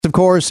of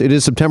course, it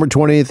is September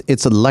 20th.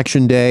 It's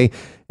Election Day.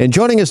 And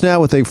joining us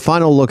now with a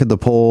final look at the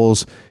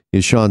polls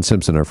is Sean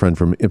Simpson, our friend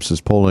from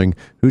Ipsos Polling,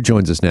 who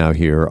joins us now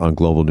here on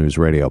Global News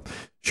Radio.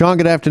 Sean,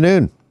 good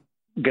afternoon.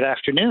 Good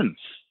afternoon.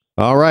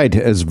 All right.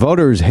 As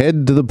voters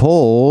head to the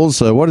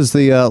polls, what is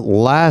the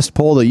last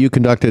poll that you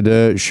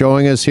conducted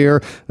showing us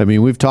here? I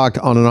mean, we've talked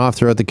on and off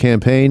throughout the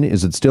campaign.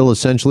 Is it still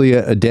essentially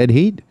a dead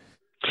heat?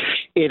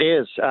 It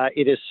is.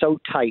 It is so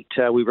tight.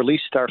 We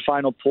released our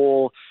final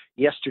poll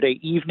yesterday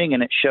evening,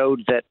 and it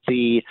showed that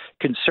the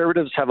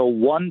Conservatives have a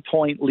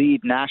 1-point lead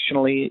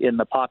nationally in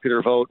the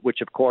popular vote, which,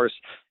 of course,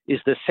 is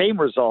the same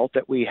result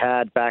that we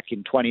had back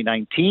in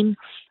 2019.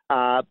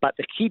 But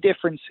the key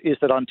difference is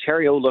that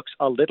Ontario looks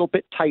a little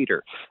bit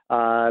tighter.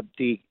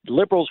 The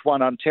Liberals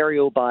won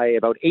Ontario by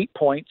about 8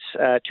 points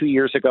 2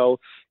 years ago,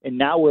 and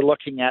now we're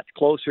looking at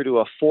closer to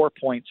a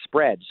 4-point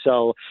spread.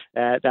 So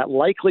that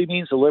likely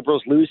means the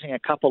Liberals losing a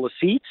couple of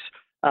seats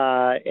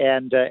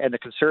and the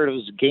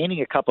Conservatives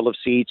gaining a couple of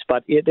seats.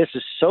 But this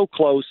is so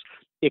close.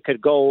 It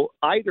could go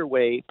either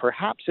way,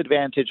 perhaps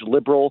advantage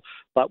Liberal,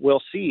 but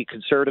we'll see.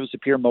 Conservatives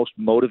appear most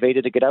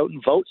motivated to get out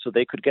and vote, so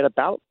they could get a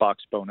ballot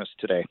box bonus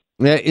today.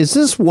 Is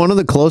this one of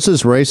the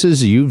closest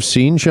races you've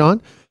seen,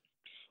 Sean?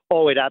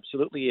 Oh, it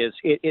absolutely is.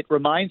 It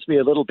reminds me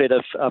a little bit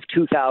of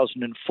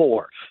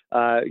 2004.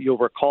 You'll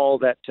recall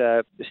that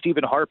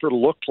Stephen Harper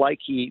looked like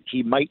he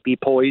might be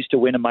poised to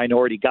win a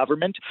minority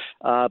government,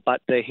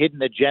 but the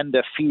hidden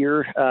agenda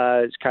fear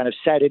is kind of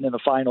set in the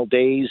final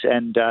days,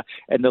 and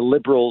the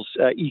Liberals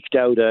eked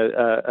out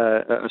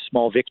a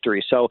small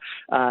victory. So,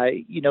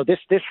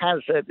 this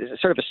has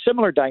sort of a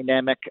similar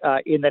dynamic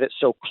in that it's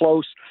so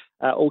close.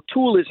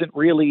 O'Toole isn't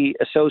really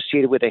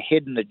associated with a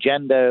hidden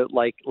agenda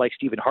like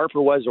Stephen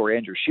Harper was or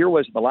Andrew Scheer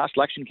was in the last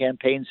election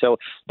campaign. So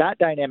that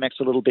dynamic's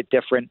a little bit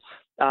different.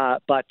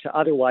 But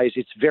otherwise,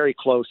 it's very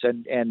close.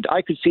 And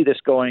I could see this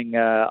going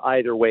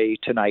either way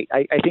tonight.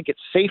 I think it's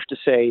safe to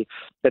say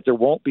that there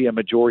won't be a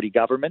majority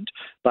government.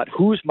 But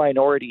whose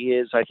minority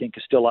is, I think,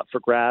 is still up for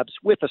grabs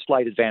with a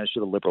slight advantage to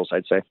the Liberals,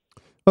 I'd say.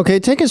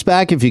 Okay, take us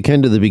back, if you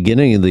can, to the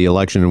beginning of the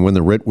election and when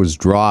the writ was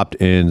dropped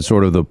and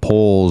sort of the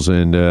polls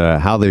and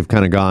how they've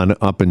kind of gone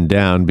up and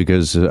down,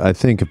 because I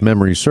think, if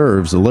memory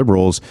serves, the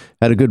Liberals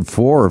had a good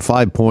 4 or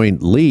 5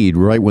 point lead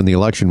right when the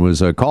election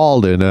was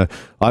called. And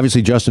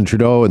obviously Justin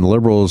Trudeau and the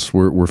Liberals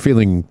were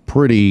feeling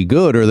pretty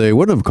good, or they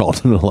wouldn't have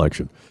called an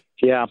election.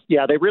 Yeah,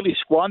 they really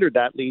squandered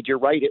that lead. You're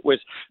right. It was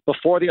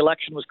before the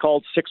election was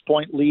called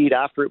 6-point lead,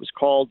 after it was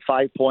called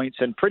 5 points,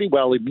 and pretty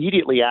well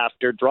immediately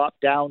after dropped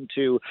down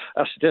to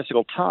a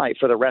statistical tie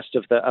for the rest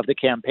of the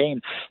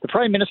campaign. The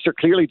Prime Minister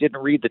clearly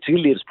didn't read the tea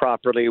leaves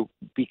properly,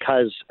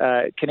 because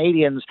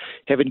Canadians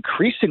have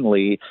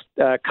increasingly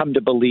come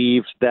to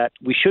believe that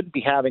we shouldn't be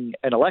having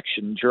an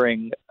election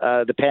during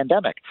the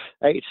pandemic.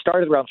 It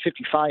started around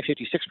 55,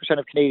 56%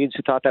 of Canadians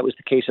who thought that was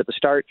the case at the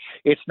start.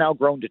 It's now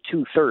grown to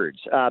 2/3.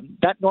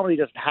 That normally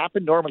doesn't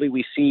happen. Normally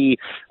we see,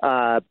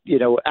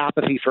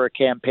 apathy for a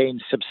campaign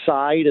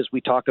subside as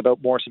we talk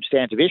about more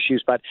substantive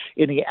issues. But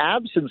in the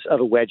absence of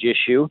a wedge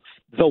issue,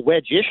 the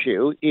wedge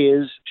issue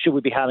is, should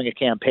we be having a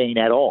campaign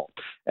at all?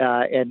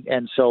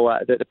 So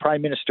the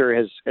Prime Minister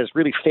has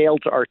really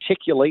failed to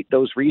articulate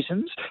those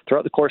reasons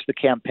throughout the course of the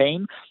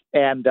campaign.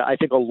 And I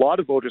think a lot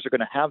of voters are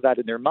going to have that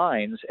in their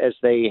minds as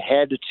they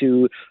head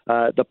to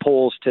the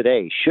polls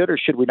today. Should or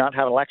should we not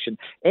have an election?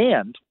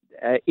 And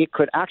it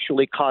could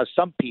actually cause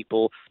some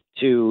people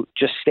to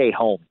just stay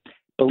home,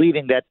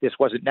 believing that this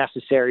wasn't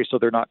necessary, so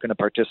they're not going to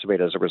participate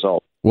as a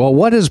result. Well,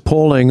 what is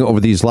polling over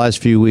these last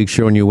few weeks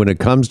showing you when it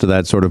comes to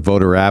that sort of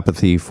voter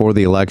apathy for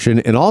the election?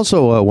 And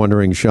also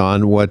wondering,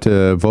 Sean, what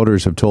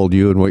voters have told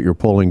you and what your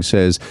polling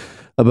says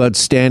about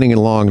standing in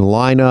long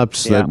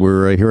lineups that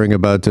we're hearing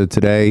about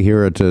today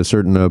here at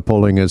certain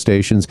polling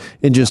stations,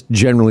 and just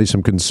generally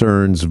some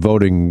concerns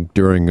voting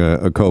during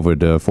a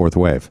COVID fourth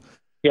wave.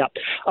 Yeah.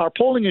 Our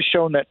polling has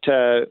shown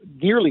that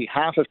nearly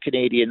half of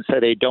Canadians say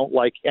they don't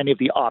like any of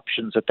the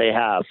options that they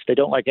have. They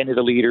don't like any of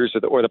the leaders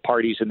or the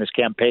parties in this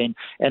campaign,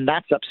 and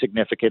that's up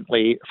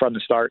significantly from the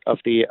start of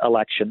the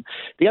election.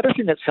 The other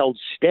thing that's held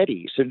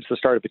steady since the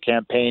start of the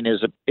campaign is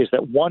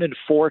that 1 in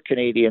 4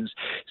 Canadians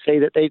say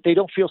that they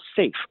don't feel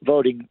safe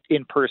voting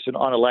in person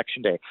on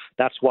Election Day.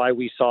 That's why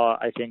we saw,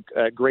 I think,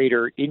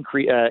 greater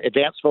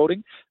advance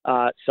voting,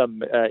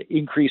 some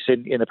increase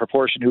in the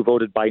proportion who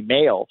voted by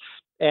mail.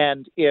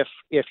 And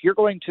if you're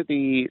going to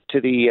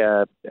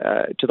the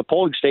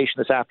polling station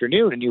this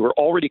afternoon and you were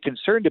already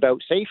concerned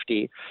about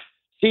safety,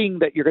 seeing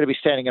that you're going to be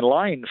standing in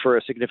line for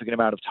a significant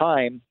amount of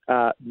time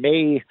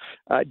may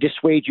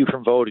dissuade you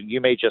from voting. You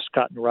may just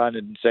cut and run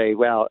and say,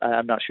 "Well,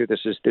 I'm not sure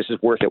this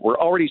is worth it." We're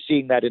already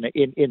seeing that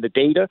in the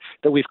data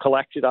that we've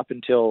collected up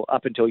until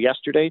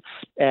yesterday,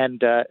 and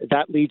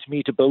that leads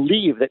me to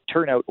believe that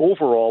turnout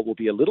overall will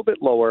be a little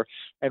bit lower.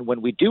 And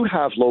when we do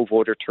have low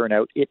voter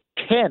turnout, it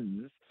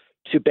tends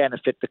to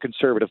benefit the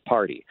Conservative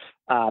Party.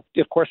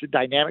 Of course, the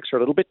dynamics are a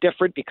little bit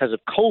different because of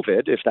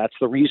COVID, if that's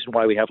the reason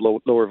why we have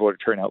lower voter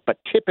turnout. But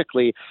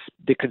typically,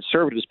 the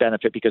Conservatives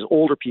benefit because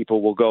older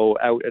people will go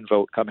out and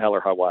vote come hell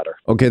or high water.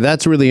 Okay,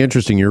 that's really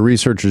interesting. Your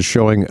research is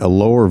showing a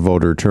lower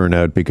voter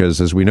turnout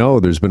because, as we know,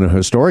 there's been a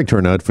historic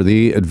turnout for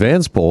the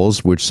advance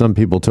polls, which some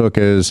people took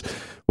as,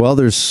 well,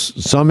 there's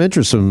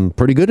some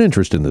pretty good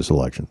interest in this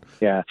election.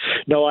 Yeah.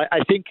 No, I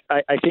think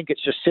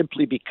it's just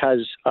simply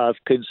because of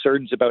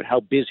concerns about how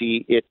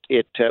busy it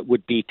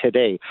would be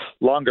today.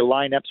 Longer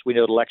lineups. We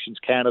know that Elections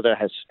Canada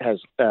has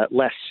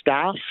less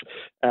staff.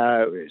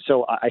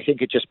 So I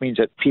think it just means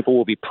that people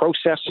will be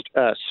processed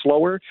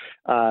slower.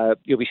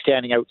 You'll be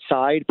standing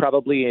outside,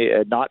 probably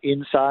not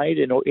inside,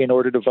 in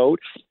order to vote.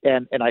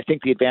 And I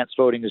think the advanced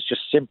voting is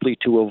just simply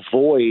to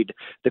avoid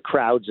the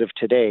crowds of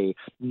today,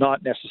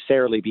 not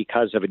necessarily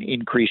because of an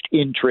increased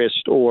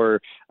interest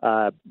or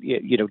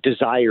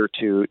desire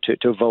to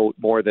vote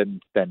more than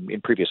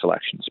in previous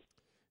elections.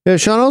 Yeah,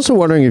 Sean, also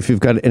wondering if you've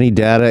got any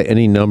data,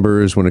 any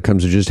numbers when it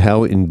comes to just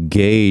how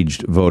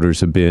engaged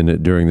voters have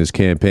been during this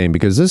campaign,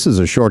 because this is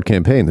a short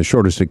campaign, the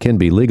shortest it can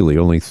be legally,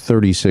 only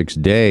 36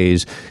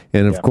 days.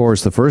 And of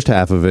course, the first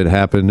half of it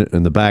happened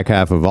in the back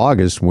half of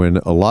August when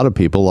a lot of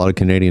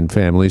Canadian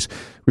families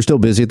were still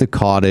busy at the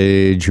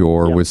cottage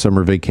or with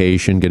summer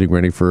vacation, getting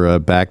ready for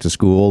back to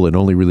school, and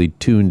only really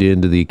tuned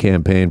into the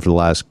campaign for the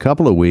last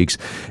couple of weeks.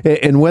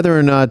 And whether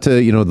or not,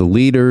 the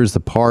leaders, the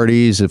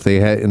parties, if they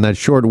had in that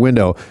short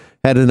window,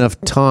 had enough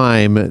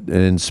time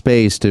and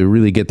space to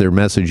really get their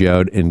message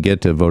out and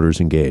get to voters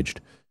engaged.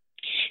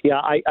 Yeah,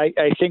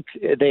 I think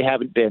they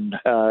haven't been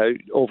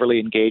overly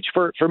engaged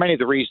for many of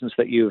the reasons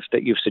that you've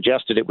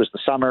suggested. It was the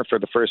summer for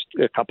the first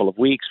couple of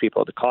weeks.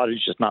 People at the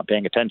cottage just not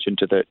paying attention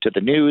to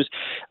the news.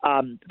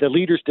 The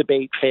leaders'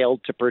 debate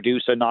failed to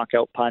produce a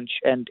knockout punch.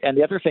 And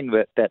the other thing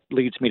that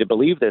leads me to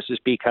believe this is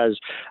because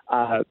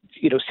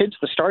since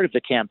the start of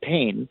the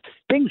campaign,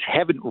 things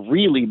haven't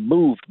really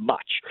moved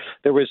much.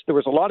 There was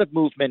a lot of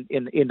movement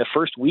in the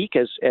first week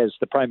as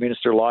the Prime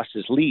Minister lost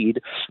his lead,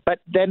 but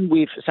then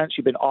we've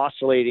essentially been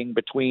oscillating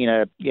between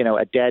a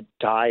dead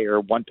tie or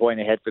 1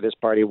 point ahead for this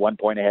party, 1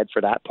 point ahead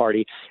for that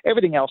party.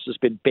 Everything else has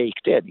been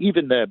baked in.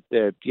 Even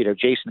the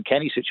Jason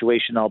Kenney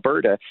situation in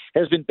Alberta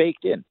has been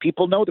baked in.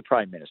 People know the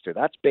Prime Minister.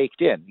 That's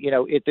baked in.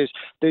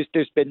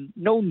 There's been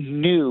no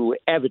new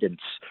evidence,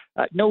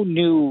 no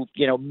new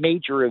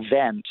major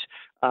event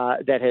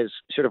that has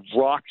sort of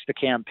rocked the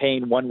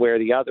campaign one way or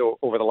the other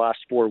over the last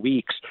 4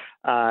 weeks.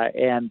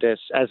 And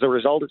as a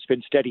result, it's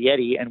been steady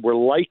Eddie, and we're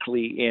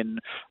likely in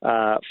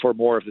for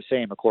more of the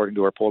same, according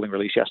to our polling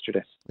release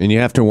yesterday. And you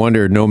have to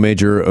wonder, no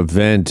major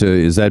event,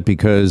 is that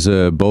because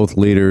both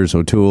leaders,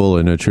 O'Toole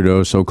and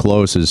Trudeau, so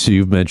close, as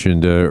you've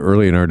mentioned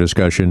early in our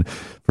discussion,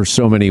 for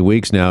so many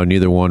weeks now,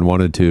 neither one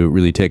wanted to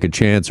really take a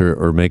chance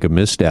or make a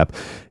misstep.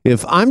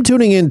 If I'm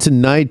tuning in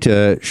tonight,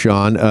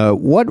 Sean,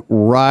 what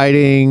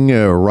ridings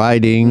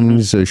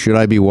should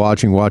I be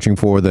watching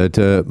for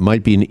that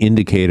might be an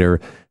indicator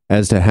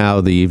as to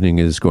how the evening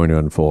is going to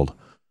unfold?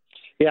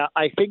 Yeah,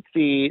 I think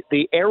the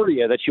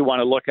area that you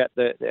want to look at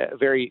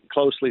very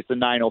closely is the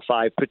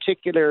 905,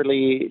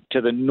 particularly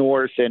to the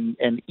north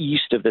and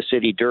east of the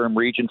city, Durham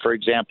region, for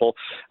example.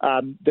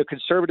 The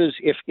Conservatives,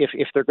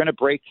 if they're going to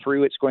break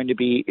through, it's going to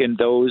be in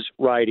those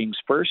ridings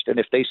first. And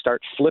if they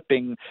start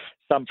flipping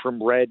some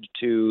from red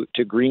to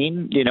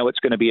green, it's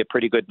going to be a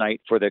pretty good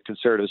night for the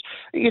Conservatives.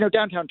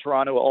 Downtown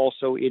Toronto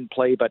also in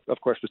play, but of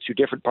course with two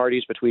different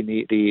parties between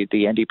the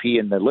NDP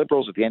and the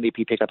Liberals. If the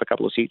NDP pick up a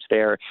couple of seats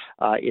there,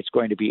 it's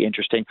going to be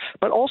interesting.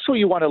 But also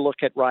you want to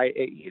look at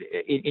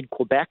in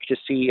Quebec to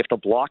see if the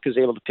Bloc is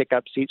able to pick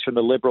up seats from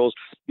the Liberals.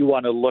 You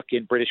want to look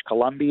in British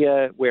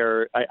Columbia,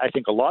 where I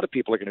think a lot of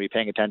people are going to be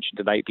paying attention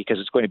tonight because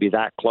it's going to be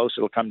that close.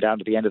 It'll come down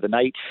to the end of the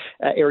night.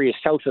 Areas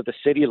south of the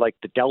city like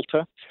the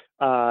Delta,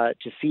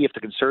 to see if the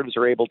Conservatives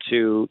are able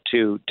to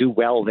do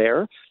well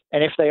there.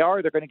 And if they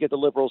are, they're going to give the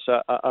Liberals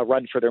a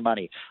run for their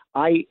money.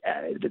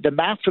 The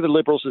math for the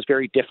Liberals is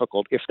very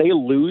difficult. If they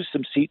lose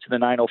some seats in the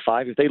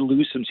 905, if they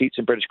lose some seats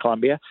in British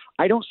Columbia,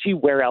 I don't see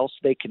where else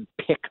they can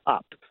pick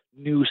up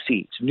new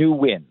seats, new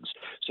wins.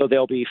 So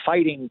they'll be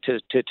fighting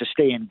to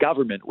stay in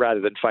government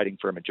rather than fighting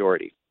for a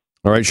majority.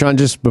 All right, Sean,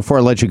 just before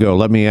I let you go,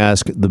 let me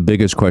ask the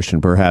biggest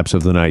question perhaps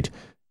of the night.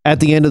 At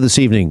the end of this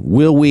evening,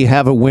 will we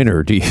have a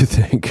winner, do you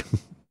think?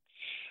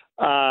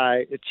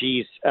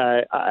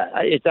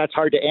 That's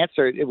hard to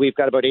answer. We've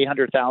got about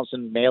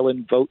 800,000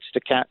 mail-in votes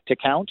to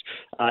count,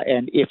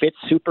 and if it's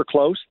super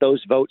close,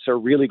 those votes are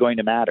really going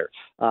to matter.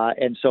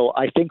 And so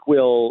I think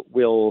we'll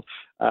know,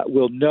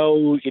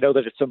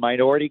 that it's a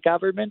minority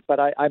government, but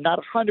I'm not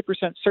 100%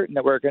 certain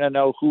that we're going to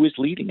know who is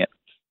leading it.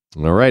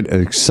 All right.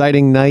 An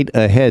exciting night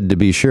ahead, to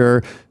be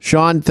sure.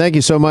 Sean, thank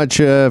you so much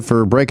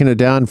for breaking it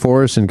down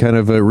for us and kind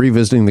of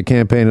revisiting the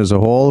campaign as a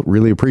whole.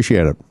 Really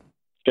appreciate it.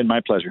 It's been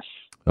my pleasure.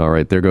 All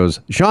right, there goes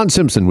Sean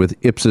Simpson with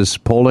Ipsos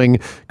Polling,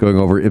 going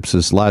over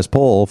Ipsos' last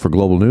poll for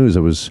Global News. It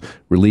was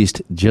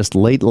released just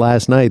late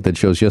last night that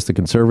shows, yes, the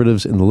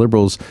Conservatives and the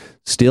Liberals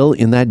still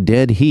in that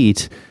dead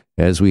heat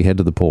as we head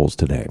to the polls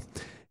today.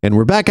 And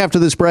we're back after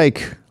this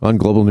break on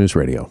Global News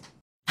Radio.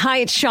 Hi,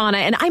 it's Shauna,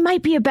 and I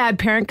might be a bad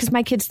parent because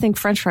my kids think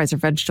French fries are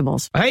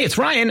vegetables. Hey, it's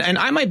Ryan, and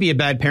I might be a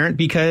bad parent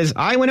because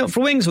I went out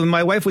for wings when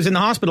my wife was in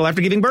the hospital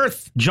after giving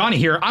birth. Johnny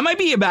here. I might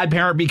be a bad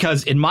parent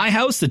because in my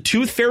house, the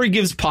tooth fairy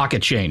gives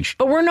pocket change.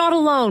 But we're not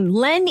alone.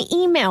 Len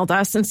emailed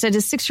us and said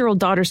his 6-year-old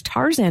daughter's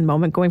Tarzan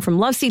moment going from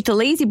love seat to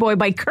lazy boy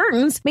by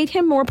curtains made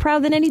him more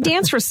proud than any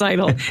dance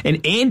recital.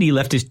 And Andy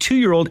left his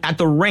 2-year-old at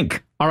the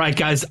rink. All right,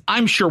 guys,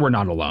 I'm sure we're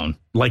not alone.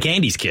 Like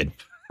Andy's kid.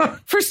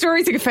 For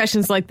stories and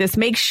confessions like this,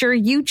 make sure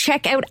you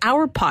check out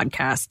our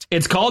podcast.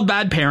 It's called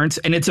Bad Parents,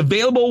 and it's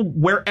available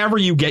wherever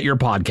you get your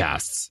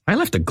podcasts. I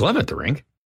left a glove at the rink.